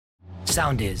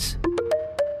Soundis.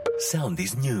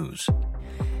 Soundis News.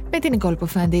 Με την Νικόλ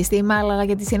Ποφάντη στη Μάλαγα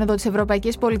για τη Σύνοδο της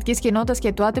Ευρωπαϊκής Πολιτικής Κοινότητας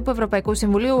και του Άτυπου Ευρωπαϊκού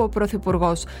Συμβουλίου ο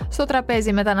Πρωθυπουργός. Στο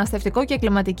τραπέζι μεταναστευτικό και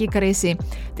κλιματική κρίση.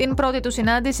 Την πρώτη του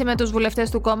συνάντηση με τους βουλευτές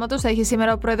του κόμματος θα έχει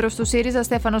σήμερα ο πρόεδρος του ΣΥΡΙΖΑ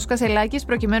Στέφανος Κασελάκης,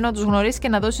 προκειμένου να τους γνωρίσει και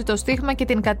να δώσει το στίγμα και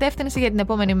την κατεύθυνση για την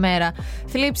επόμενη μέρα.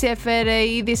 Θλίψη έφερε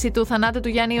η είδηση του θανάτου του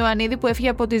Γιάννη Ιωαννίδη, που έφυγε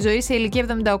από τη ζωή σε ηλικία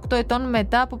 78 ετών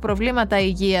μετά από προβλήματα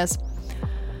υγείας.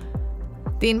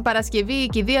 Την Παρασκευή η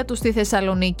κηδεία του στη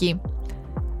Θεσσαλονίκη.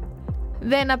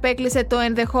 Δεν απέκλεισε το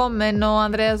ενδεχόμενο ο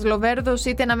Ανδρέας Λοβέρδος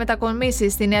είτε να μετακομίσει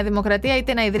στη Νέα Δημοκρατία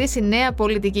είτε να ιδρύσει νέα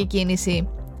πολιτική κίνηση.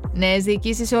 Νέες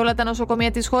διοικήσεις σε όλα τα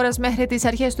νοσοκομεία της χώρας μέχρι τις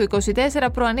αρχές του 2024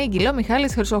 προανήγγειλε ο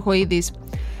Μιχάλης Χρυσοχοΐδης.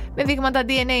 Με δείγματα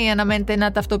DNA αναμένεται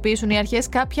να ταυτοποιήσουν οι αρχές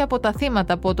κάποια από τα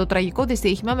θύματα από το τραγικό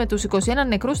δυστύχημα με τους 21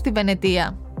 νεκρούς στη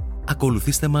Βενετία.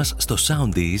 Ακολουθήστε μας στο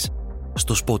Soundis,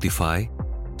 στο Spotify,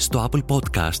 στο Apple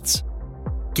Podcasts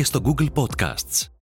και στο Google Podcasts.